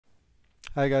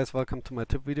Hi guys, welcome to my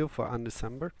tip video for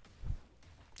Undecember.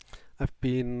 I've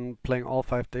been playing all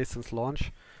 5 days since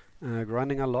launch,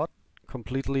 grinding a lot,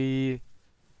 completely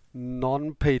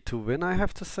non-pay to win I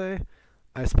have to say.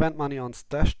 I spent money on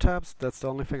stash tabs, that's the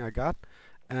only thing I got,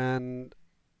 and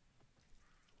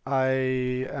I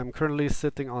am currently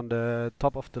sitting on the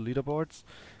top of the leaderboards,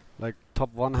 like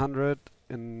top 100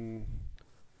 in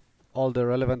all the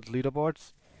relevant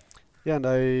leaderboards. Yeah, and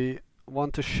I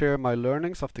want to share my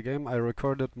learnings of the game. I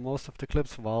recorded most of the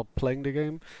clips while playing the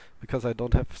game because I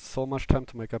don't have so much time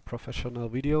to make a professional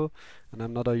video and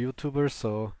I'm not a YouTuber,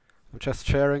 so I'm just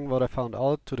sharing what I found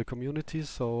out to the community,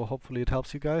 so hopefully it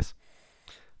helps you guys.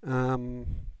 Um,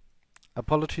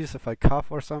 Apologies if I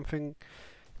cough or something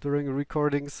during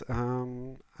recordings.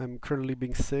 I'm currently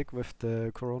being sick with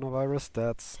the coronavirus.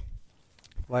 That's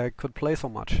why I could play so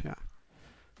much. Yeah,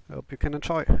 I hope you can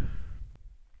enjoy.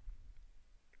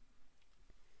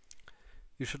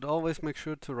 You should always make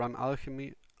sure to run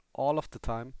alchemy all of the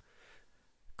time,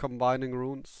 combining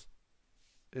runes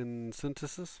in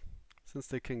synthesis, since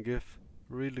they can give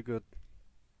really good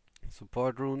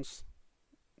support runes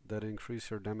that increase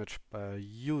your damage by a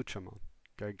huge amount,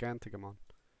 gigantic amount.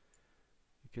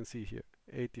 You can see here,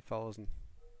 80,000.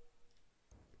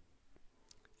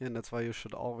 And that's why you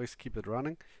should always keep it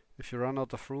running. If you run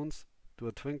out of runes, do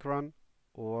a twink run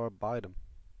or buy them.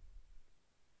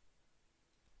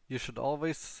 You should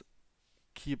always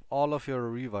keep all of your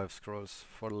revive scrolls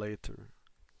for later.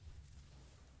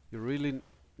 You really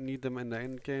need them in the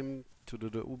end game to do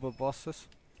the uber bosses,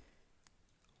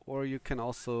 or you can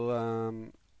also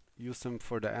use them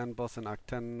for the end boss in Act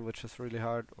 10, which is really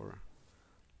hard, or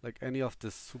like any of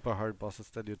the super hard bosses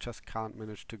that you just can't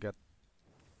manage to get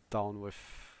down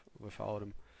without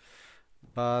them.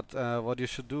 But what you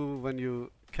should do when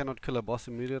you cannot kill a boss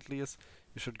immediately is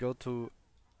you should go to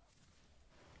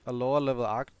a lower level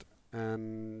act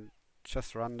and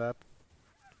just run that,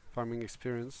 farming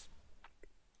experience.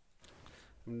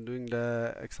 I'm doing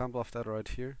the example of that right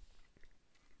here.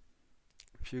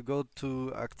 If you go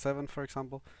to Act 7 for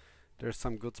example, there's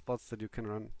some good spots that you can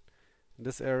run. In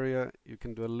this area you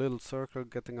can do a little circle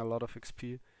getting a lot of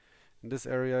XP. In this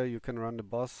area you can run the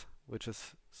boss, which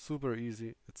is super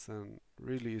easy. It's a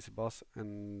really easy boss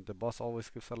and the boss always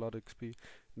gives a lot of XP. In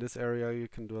this area you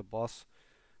can do a boss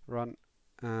run.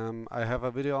 I have a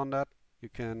video on that, you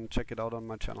can check it out on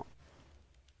my channel.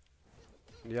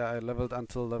 Yeah, I leveled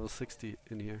until level 60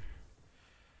 in here.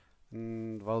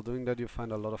 And while doing that you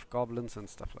find a lot of goblins and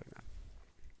stuff like that.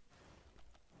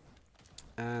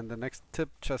 And the next tip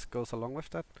just goes along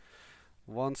with that.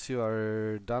 Once you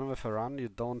are done with a run, you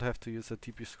don't have to use a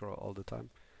TP scroll all the time.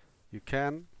 You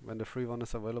can when the free one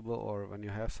is available or when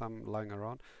you have some lying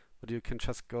around, but you can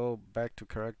just go back to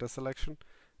character selection,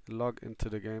 log into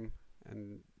the game,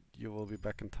 and you will be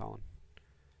back in town.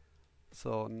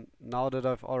 So now that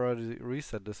I've already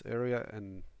reset this area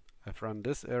and I've run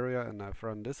this area and I've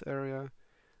run this area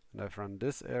and I've run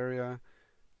this area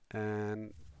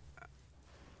and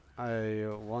I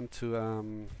want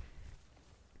to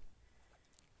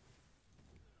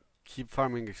keep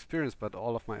farming experience, but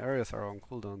all of my areas are on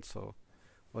cooldown, so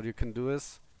what you can do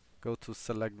is go to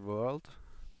select world,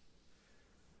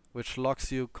 which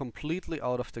locks you completely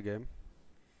out of the game,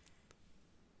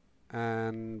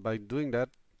 and by doing that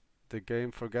the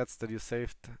game forgets that you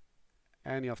saved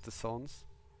any of the zones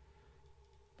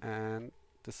and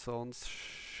the zones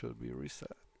should be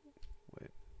reset.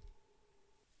 Wait.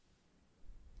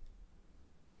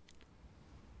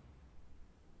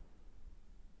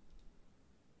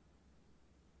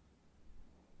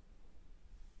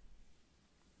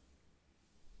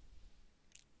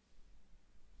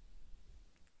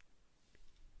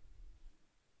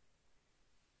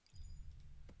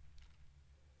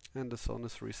 And the zone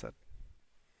is reset.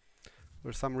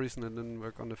 For some reason it didn't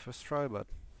work on the first try, but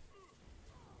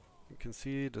you can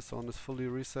see the zone is fully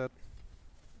reset.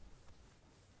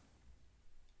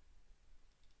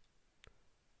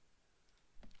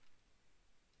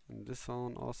 And this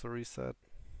zone also reset.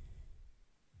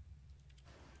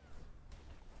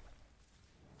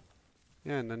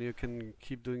 Yeah, and then you can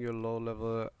keep doing your low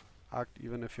level act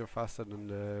even if you're faster than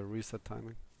the reset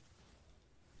timing.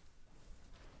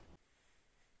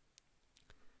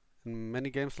 In many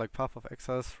games like Path of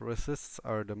Exiles, resists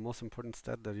are the most important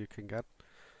stat that you can get.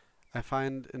 I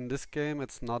find in this game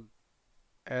it's not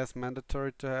as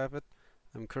mandatory to have it.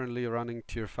 I'm currently running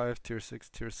tier 5, tier 6,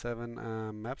 tier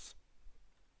 7 maps.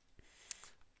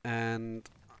 And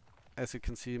as you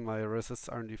can see, my resists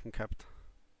aren't even kept.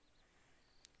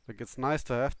 Like, it's nice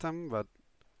to have them, but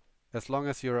as long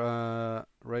as you're a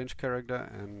range character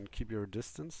and keep your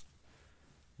distance,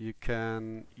 you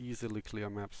can easily clear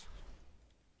maps.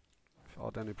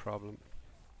 without any problem.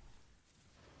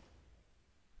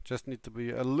 Just need to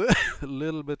be a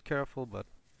little bit careful, but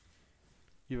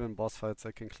even boss fights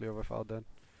I can clear without that.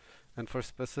 And for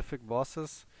specific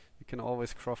bosses, you can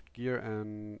always craft gear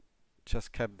and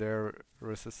just cap their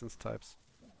resistance types.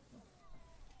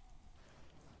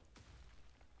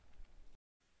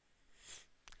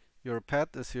 Your pet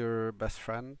is your best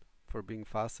friend for being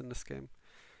fast in this game.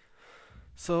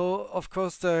 So, of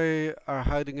course, they are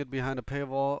hiding it behind a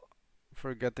paywall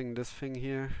for getting this thing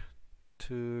here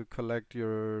to collect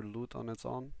your loot on its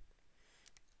own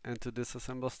and to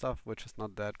disassemble stuff, which is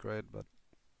not that great, but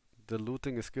the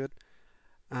looting is good.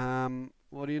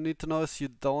 What you need to know is you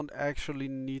don't actually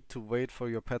need to wait for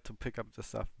your pet to pick up the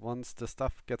stuff. Once the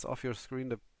stuff gets off your screen,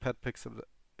 the pet picks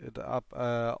it up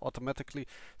automatically,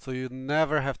 so you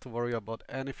never have to worry about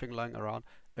anything lying around,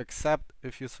 except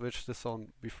if you switch the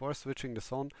zone. Before switching the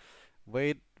zone,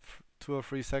 wait 2 or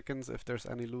 3 seconds if there's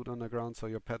any loot on the ground so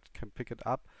your pet can pick it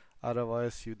up,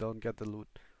 otherwise you don't get the loot.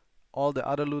 All the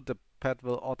other loot the pet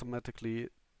will automatically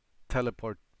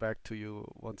teleport back to you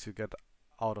once you get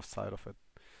out of sight of it.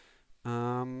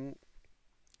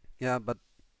 Yeah, but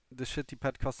the shitty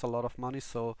pet costs a lot of money,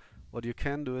 so what you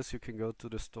can do is you can go to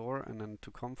the store and then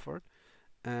to comfort,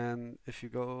 and if you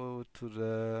go to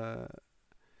the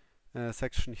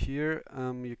section here,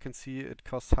 you can see it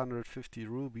costs 150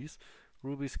 rubies.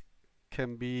 Rubies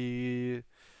can be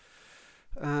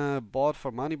bought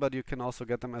for money, but you can also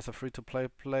get them as a free-to-play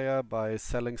player by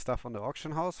selling stuff on the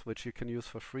auction house, which you can use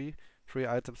for free, 3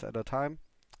 items at a time.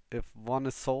 If one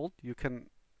is sold, you can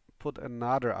put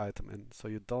another item in, so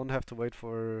you don't have to wait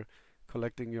for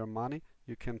collecting your money.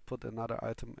 You can put another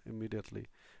item immediately.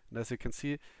 And as you can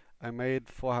see, I made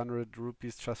 400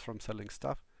 rupees just from selling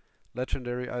stuff.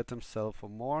 Legendary items sell for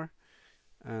more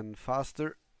and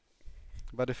faster,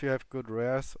 but if you have good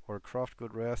rares or craft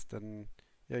good rares, then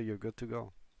yeah, you're good to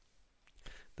go.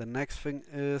 The next thing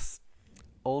is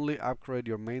only upgrade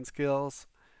your main skills.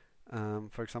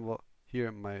 For example,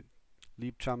 here my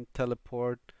leap, jump,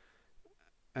 teleport,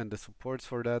 and the supports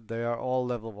for that, they are all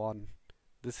level 1.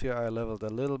 This here I leveled a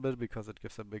little bit because it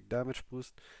gives a big damage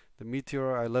boost. The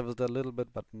meteor I leveled a little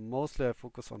bit, but mostly I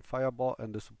focus on fireball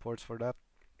and the supports for that.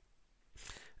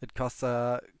 It costs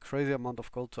a crazy amount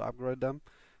of gold to upgrade them.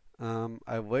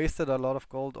 I wasted a lot of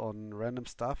gold on random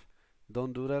stuff.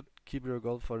 Don't do that. Keep your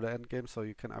gold for the end game so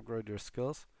you can upgrade your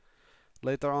skills.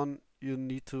 Later on, you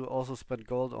need to also spend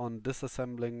gold on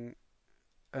disassembling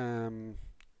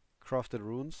crafted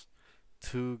runes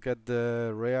to get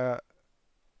the rare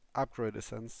upgrade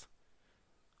essence,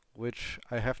 which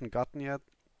I haven't gotten yet.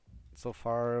 So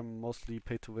far, mostly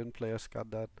pay-to-win players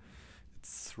got that.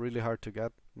 It's really hard to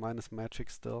get. Mine is magic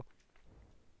still.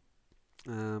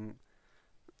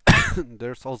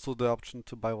 There's also the option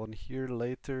to buy one here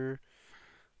later,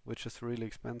 which is really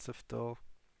expensive though.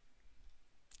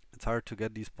 It's hard to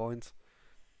get these points.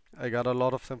 I got a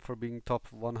lot of them for being top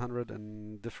 100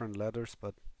 in different ladders,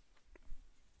 but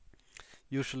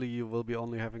usually you will be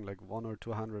only having like 1 or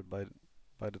 200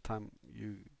 by the time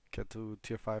you get to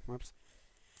tier 5 maps.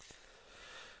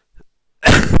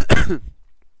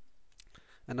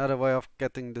 Another way of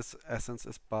getting this essence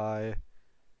is by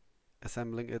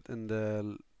assembling it in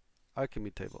the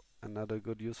alchemy table. Another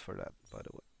good use for that, by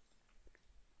the way,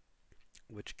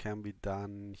 which can be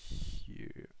done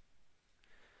here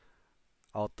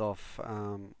out of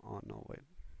oh no, wait,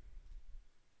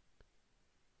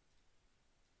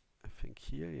 I think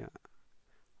here, yeah,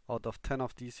 out of 10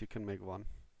 of these you can make 1,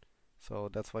 so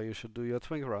that's why you should do your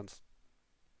twink runs.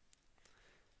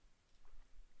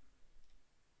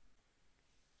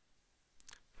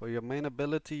 For your main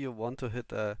ability, you want to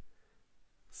hit a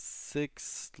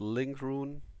 6 link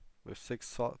rune with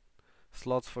 6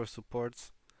 slots for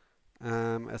supports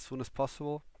as soon as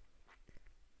possible.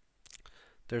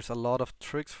 There's a lot of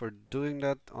tricks for doing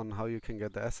that on how you can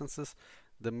get the essences.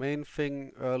 The main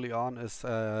thing early on is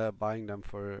buying them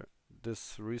for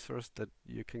this resource that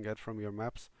you can get from your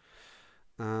maps.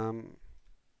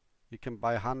 You can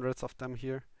buy hundreds of them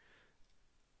here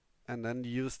and then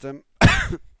use them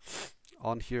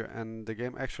on here, and the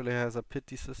game actually has a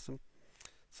pity system.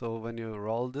 So when you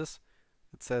roll this,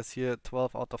 it says here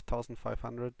 12 out of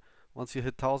 1500. Once you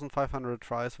hit 1500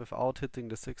 tries without hitting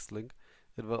the 6th link,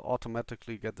 it will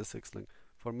automatically get the 6th link.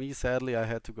 For me, sadly, I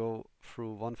had to go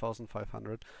through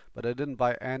 1500, but I didn't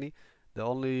buy any. The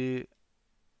only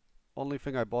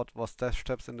thing I bought was dash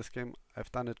tabs in this game.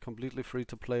 I've done it completely free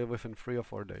to play within 3 or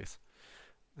 4 days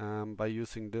by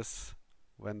using this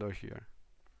vendor here.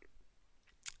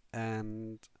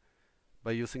 And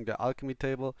by using the alchemy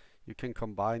table, you can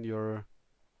combine your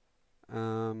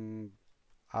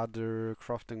other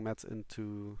crafting mats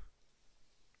into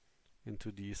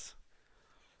into these.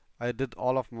 I did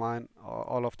all of mine,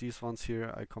 all of these ones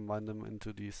here, I combined them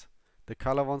into these. The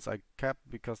color ones I kept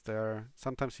because they're,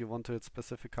 sometimes you want to hit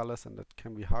specific colors and that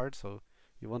can be hard, so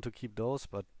you want to keep those,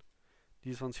 but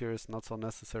these ones here is not so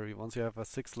necessary. Once you have a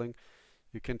 6 link,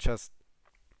 you can just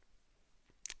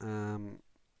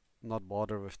not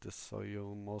bother with this, so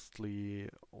you mostly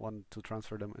want to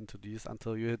transfer them into these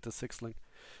until you hit the 6 link.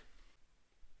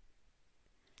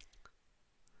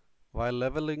 While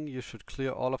leveling, you should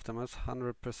clear all of them as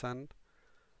 100%.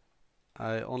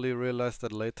 I only realized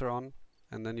that later on,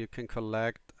 and then you can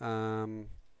collect ore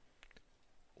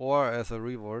as a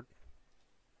reward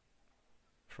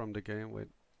from the game. Wait,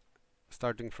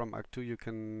 starting from Act 2, you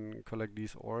can collect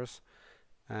these ores,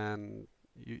 and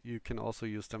you can also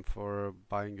use them for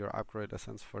buying your upgrade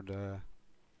essence for the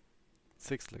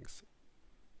 6 links.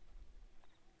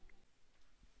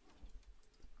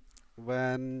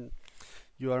 When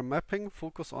you are mapping,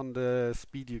 focus on the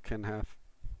speed you can have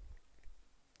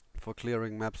for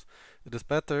clearing maps. It is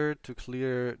better to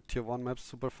clear tier 1 maps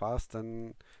super fast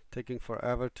than taking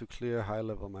forever to clear high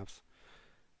level maps.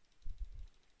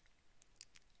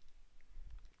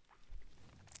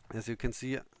 As you can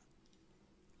see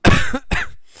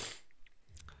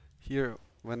here,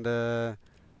 when the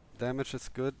damage is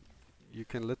good, you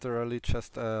can literally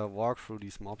just walk through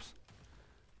these mobs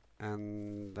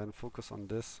and then focus on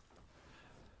this.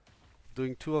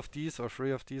 Doing 2 of these or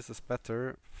 3 of these is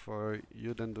better for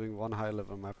you than doing 1 high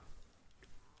level map.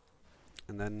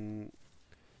 And then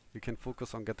you can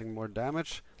focus on getting more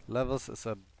damage. Levels is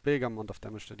a big amount of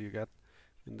damage that you get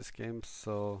in this game,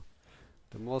 so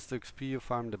the most XP you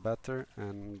farm the better,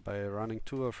 and by running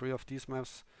 2 or 3 of these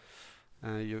maps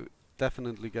you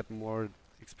definitely get more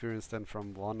experience than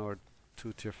from 1 or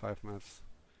 2 tier 5 maps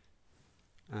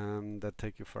that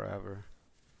take you forever.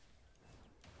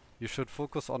 You should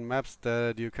focus on maps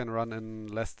that you can run in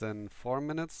less than 4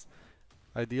 minutes.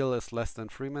 Ideal is less than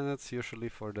 3 minutes. Usually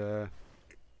for the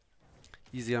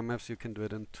easier maps you can do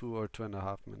it in 2 or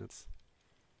 2.5 minutes.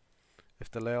 If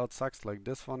the layout sucks like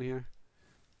this one here,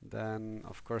 then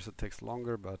of course it takes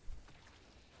longer, but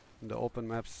in the open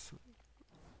maps,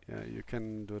 yeah, you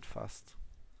can do it fast.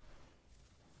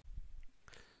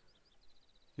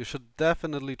 You should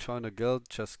definitely join a guild.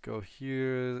 Just go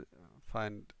here,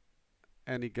 find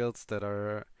any guilds that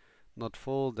are not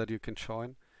full that you can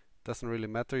join. Doesn't really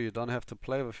matter. You don't have to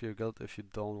play with your guild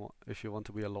if you want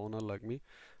to be a loner like me.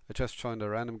 I just joined a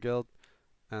random guild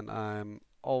and I'm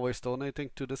always donating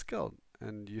to this guild,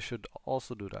 and you should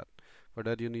also do that. For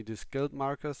that you need these guild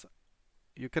markers.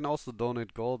 You can also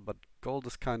donate gold, but gold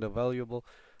is kind of valuable.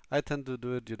 I tend to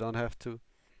do it. You don't have to.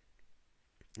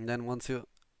 And then once you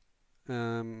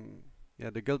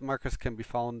the guild markers can be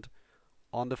found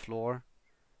on the floor.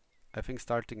 I think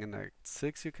starting in Act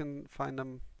 6 you can find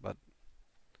them, but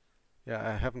yeah,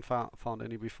 I haven't found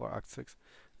any before Act 6.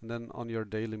 And then on your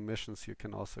daily missions you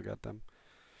can also get them,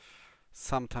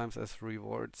 sometimes as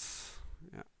rewards.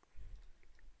 Yeah.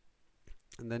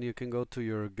 And then you can go to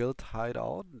your guild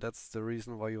hideout. That's the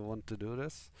reason why you want to do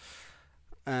this.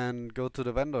 And go to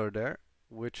the vendor there,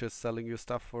 which is selling you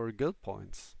stuff for guild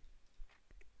points.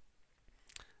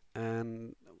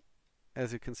 And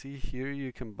as you can see here,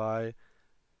 you can buy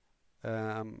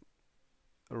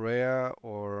rare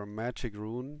or magic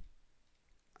runes.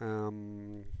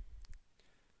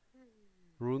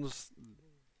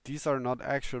 These are not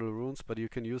actual runes, but you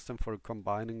can use them for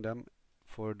combining them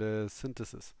for the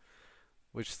synthesis,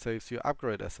 which saves you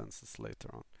upgrade essences later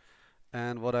on.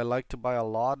 And what I like to buy a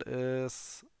lot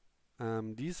is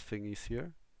these thingies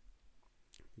here.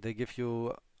 They give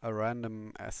you a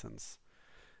random essence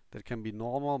that can be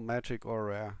normal, magic, or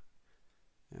rare.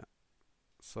 Yeah.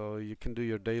 So you can do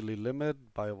your daily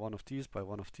limit, buy one of these, buy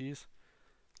one of these.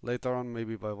 Later on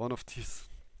maybe buy one of these.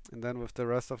 And then with the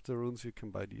rest of the runes you can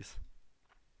buy these.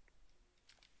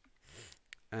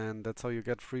 And that's how you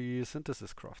get free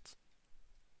synthesis crafts.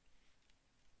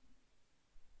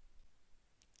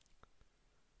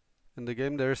 In the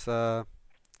game there's a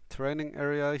training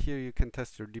area. Here you can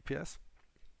test your DPS.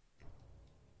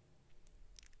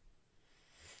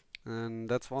 And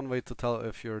that's one way to tell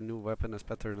if your new weapon is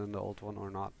better than the old one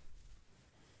or not.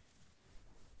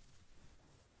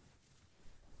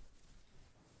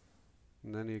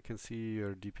 And then you can see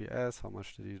your DPS, how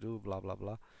much did you do, blah blah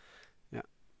blah. Yeah.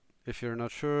 If you're not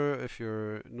sure if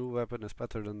your new weapon is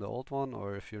better than the old one,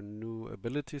 or if your new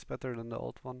ability is better than the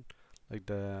old one, like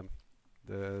the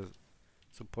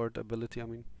support ability, I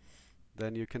mean,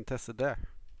 then you can test it there.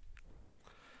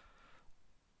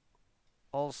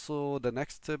 Also, the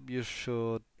next tip, you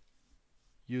should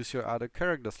use your other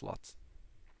character slots.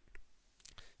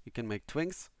 You can make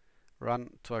twinks,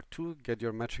 run to Act 2, get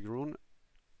your magic rune,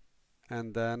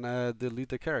 and then delete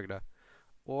the character.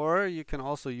 Or you can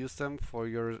also use them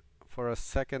for a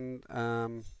second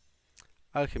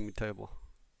alchemy table.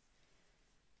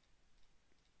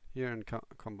 Here and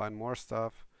combine more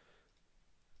stuff.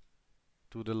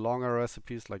 Do the longer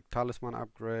recipes like talisman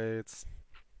upgrades,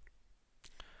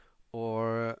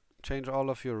 or change all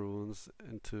of your runes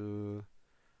into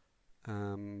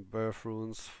birth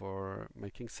runes for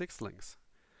making sixlings.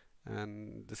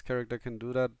 And this character can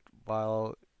do that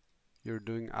while you're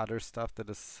doing other stuff that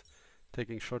is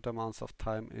taking short amounts of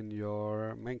time in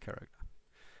your main character.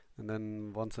 And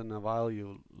then once in a while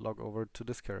you log over to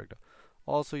this character.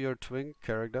 Also your twin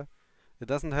character, it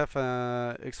doesn't have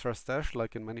an extra stash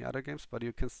like in many other games, but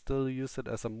you can still use it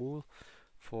as a mule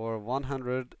for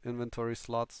 100 inventory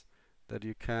slots that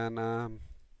you can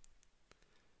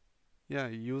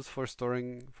use for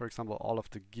storing, for example, all of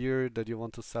the gear that you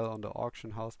want to sell on the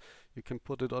auction house. You can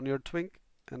put it on your twink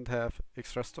and have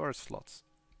extra storage slots.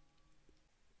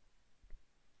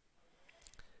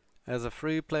 As a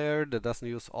free player that doesn't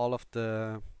use all of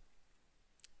the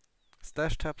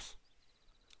stash tabs,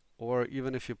 or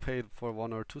even if you paid for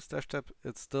 1 or 2 stash tabs,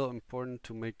 it's still important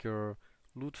to make your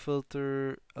loot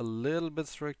filter a little bit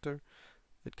stricter.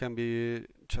 It can be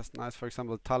just nice, for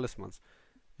example, talismans.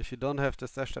 If you don't have the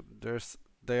stash tab,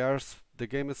 the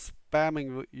game is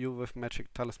spamming you with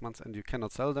magic talismans, and you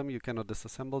cannot sell them, you cannot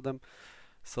disassemble them,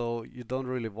 so you don't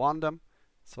really want them.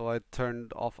 So I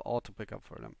turned off auto pickup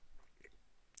for them.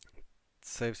 It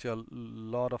saves you a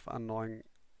lot of annoying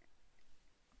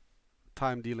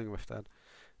time dealing with that.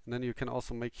 And then you can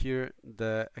also make here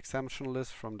the exemption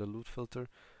list from the loot filter,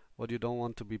 what you don't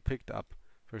want to be picked up.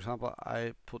 For example,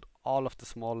 I put all of the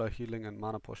smaller healing and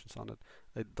mana potions on it.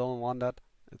 I don't want that,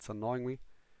 it's annoying me.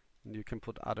 And you can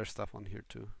put other stuff on here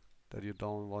too that you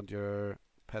don't want your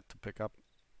pet to pick up,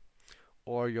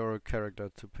 or your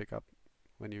character to pick up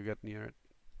when you get near it.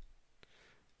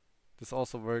 This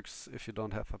also works if you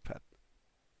don't have a pet.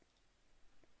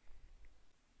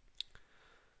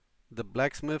 The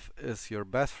blacksmith is your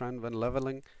best friend when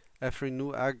leveling. Every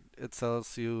new act it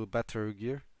sells you better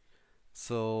gear,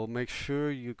 so make sure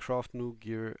you craft new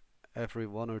gear every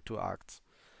 1 or 2 acts.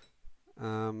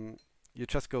 You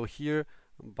just go here,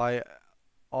 buy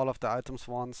all of the items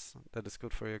once that is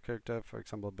good for your character, for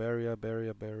example barrier,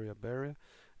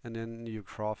 and then you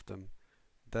craft them.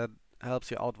 That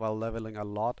helps you out while leveling a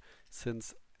lot,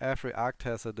 since every act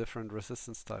has a different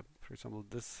resistance type. For example,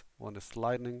 this one is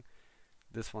lightning,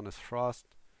 this one is frost,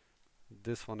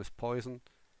 this one is poison,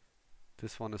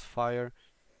 this one is fire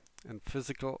and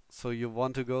physical. So you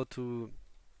want to go to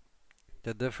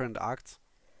the different acts,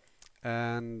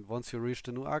 and once you reach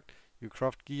the new act, you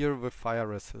craft gear with fire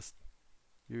resist,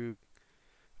 you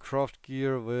craft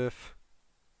gear with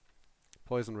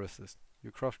poison resist,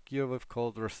 you craft gear with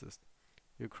cold resist,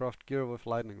 you craft gear with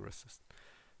lightning resist.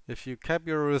 If you cap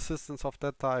your resistance of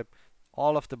that type,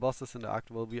 all of the bosses in the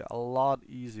act will be a lot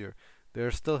easier.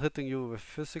 They're still hitting you with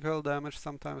physical damage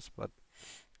sometimes, but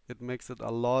it makes it a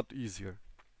lot easier.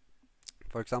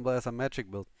 For example, as a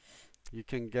magic build, you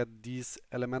can get these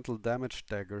elemental damage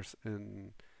daggers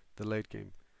in the late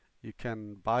game. You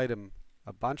can buy them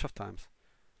a bunch of times,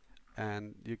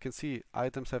 and you can see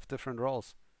items have different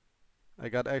rolls. I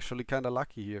got actually kinda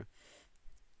lucky here.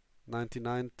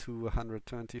 99 to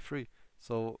 123.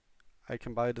 So I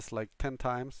can buy this like 10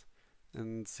 times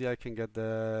and see I can get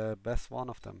the best one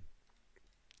of them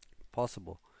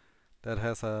possible. That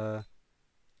has a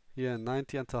here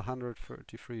 90 until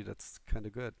 133. That's kind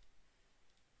of good.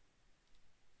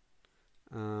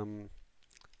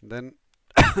 Then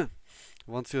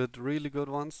once you hit really good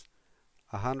ones,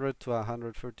 100 to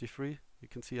 133, you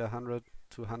can see 100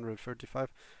 to 135.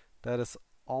 That is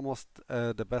almost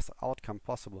the best outcome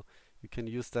possible. You can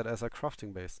use that as a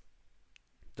crafting base.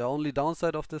 The only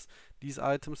downside of these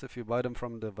items, if you buy them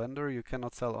from the vendor, you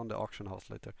cannot sell on the auction house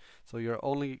later. So you're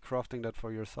only crafting that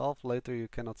for yourself. Later you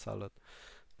cannot sell it.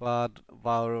 But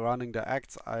while running the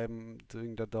acts, I'm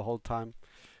doing that the whole time.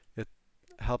 It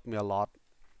helped me a lot.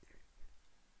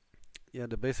 Yeah,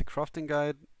 the basic crafting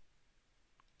guide.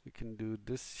 We can do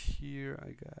this here,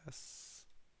 I guess.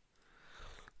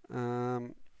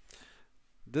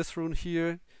 This rune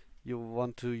here you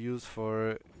want to use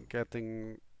for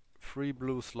getting free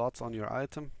blue slots on your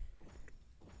item.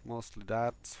 Mostly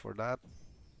that's for that.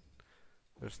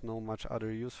 There's no much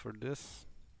other use for this.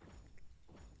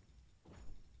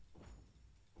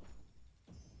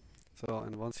 So,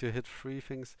 and once you hit free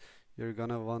things, you're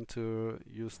gonna want to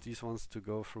use these ones to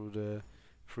go through the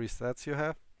free stats you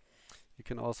have. You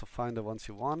can also find the ones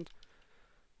you want.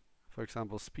 For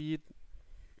example, speed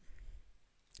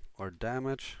or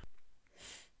damage.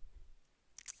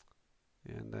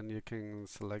 And then you can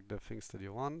select the things that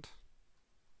you want.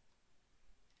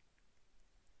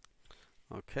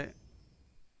 Okay.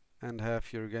 And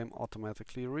have your game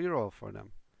automatically reroll for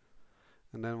them.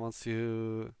 And then once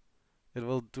you... It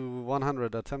will do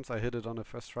 100 attempts. I hit it on the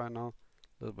first try now.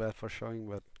 A little bad for showing,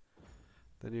 but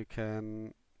then you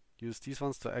can use these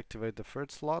ones to activate the third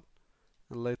slot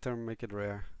and later make it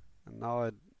rare. And now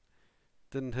I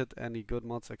didn't hit any good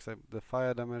mods except the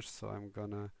fire damage, so I'm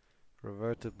gonna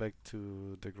revert it back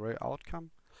to the gray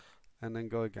outcome and then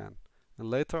go again. And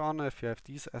later on, if you have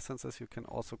these essences, you can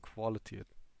also quality it.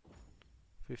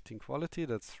 15 quality,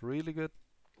 that's really good.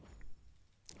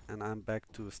 And I'm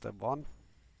back to step 1.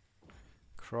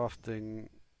 Crafting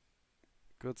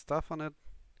good stuff on it.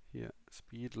 Here,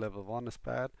 speed level 1 is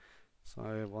bad, so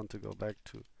I want to go back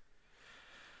to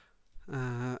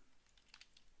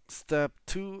step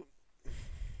 2,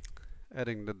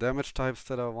 adding the damage types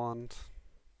that I want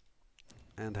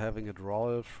and having it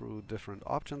roll through different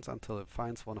options until it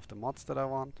finds one of the mods that I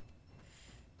want.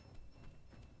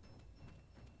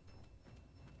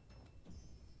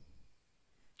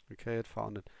 Okay, it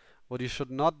found it. What you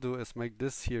should not do is make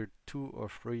this here 2 or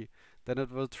 3. Then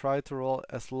it will try to roll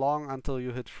as long until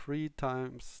you hit 3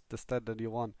 times the stat that you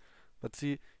want. But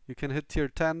see, you can hit tier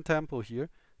 10 tempo here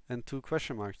and 2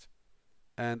 question marks.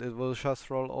 And it will just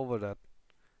roll over that.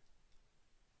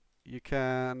 You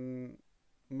can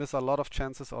miss a lot of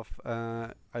chances of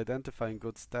identifying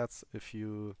good stats if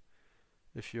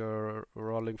you're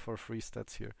rolling for 3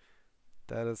 stats here.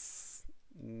 That is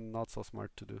not so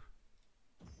smart to do.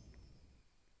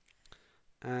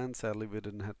 And sadly we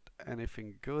didn't have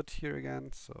anything good here again,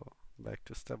 so back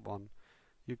to step 1.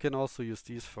 You can also use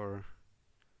these for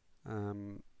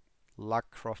luck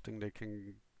crafting. They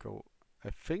can go, I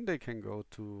think they can go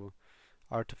to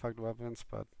artifact weapons,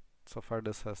 but so far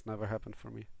this has never happened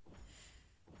for me.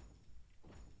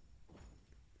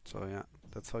 So yeah,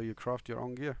 that's how you craft your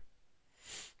own gear.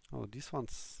 Oh, these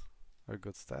ones are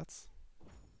good stats.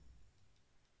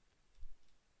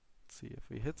 Let's see if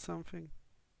we hit something.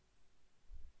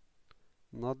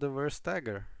 Not the worst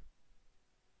dagger.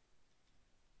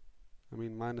 I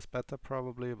mean, mine is better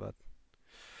probably, but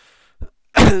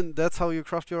that's how you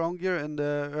craft your own gear in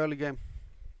the early game.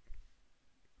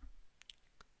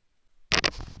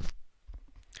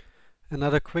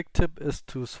 Another quick tip is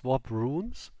to swap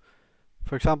runes.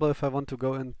 For example, if I want to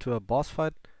go into a boss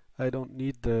fight, I don't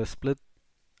need the split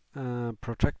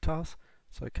projectiles,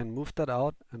 so I can move that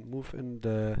out and move in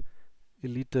the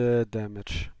elite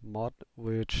damage mod,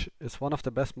 which is one of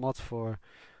the best mods for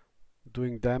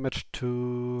doing damage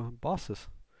to bosses.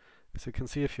 As you can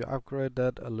see, if you upgrade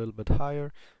that a little bit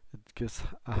higher, it gives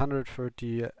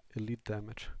 130 elite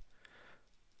damage.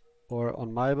 Or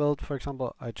on my build, for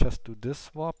example, I just do this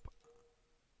swap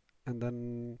and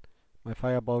then my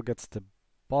fireball gets the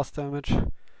boss damage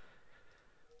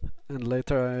and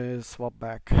later I swap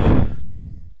back.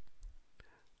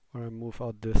 Or I move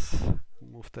out this,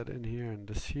 move that in here and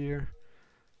this here,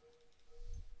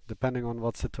 depending on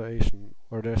what situation.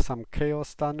 Or there's some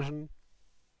chaos dungeon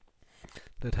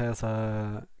that has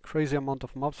a crazy amount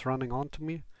of mobs running onto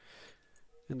me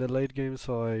in the late game,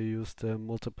 so I use the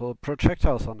multiple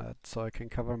projectiles on that, so I can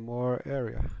cover more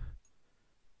area.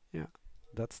 Yeah,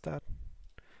 that's that.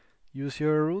 Use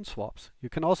your rune swaps. You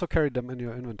can also carry them in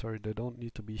your inventory. They don't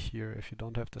need to be here if you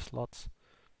don't have the slots.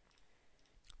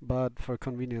 But for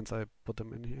convenience I put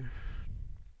them in here.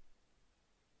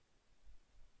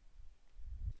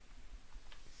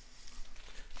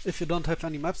 If you don't have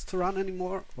any maps to run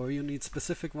anymore, or you need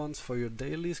specific ones for your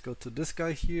dailies, go to this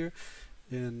guy here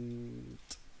and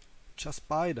just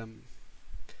buy them.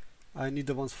 I need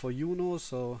the ones for Uno,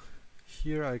 so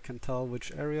here I can tell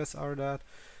which areas are that,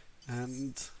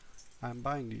 and I'm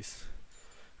buying these.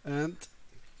 And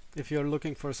if you're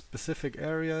looking for specific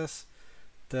areas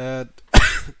that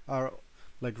are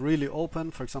like really open,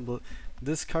 for example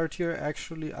this card here,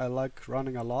 actually I like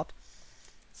running a lot,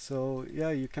 so yeah,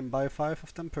 you can buy 5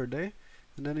 of them per day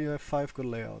and then you have 5 good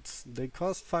layouts. They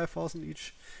cost 5,000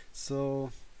 each,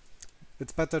 so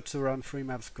it's better to run 3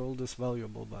 maps. Gold is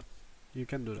valuable, but you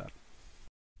can do that.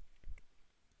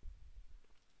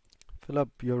 Fill up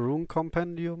your rune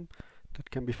compendium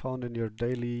that can be found in your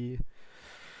daily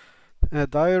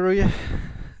diary,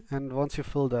 and once you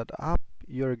fill that up,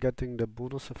 you're getting the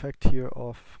bonus effect here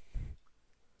of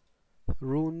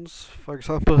runes, for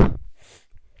example.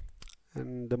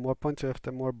 And the more points you have,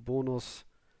 the more bonus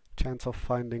chance of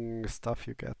finding stuff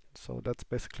you get. So that's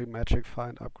basically magic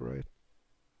find upgrade.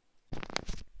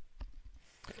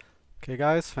 Okay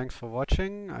guys, thanks for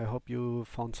watching. I hope you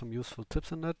found some useful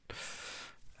tips in it.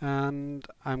 And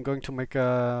I'm going to make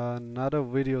another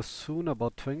video soon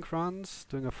about twink runs,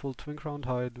 doing a full twink round,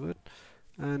 how I do it.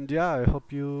 And yeah, I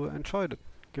hope you enjoyed it.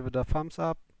 Give it a thumbs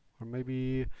up, or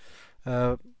maybe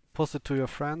uh, post it to your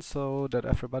friends so that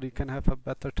everybody can have a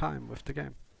better time with the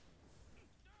game.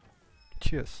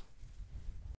 Cheers.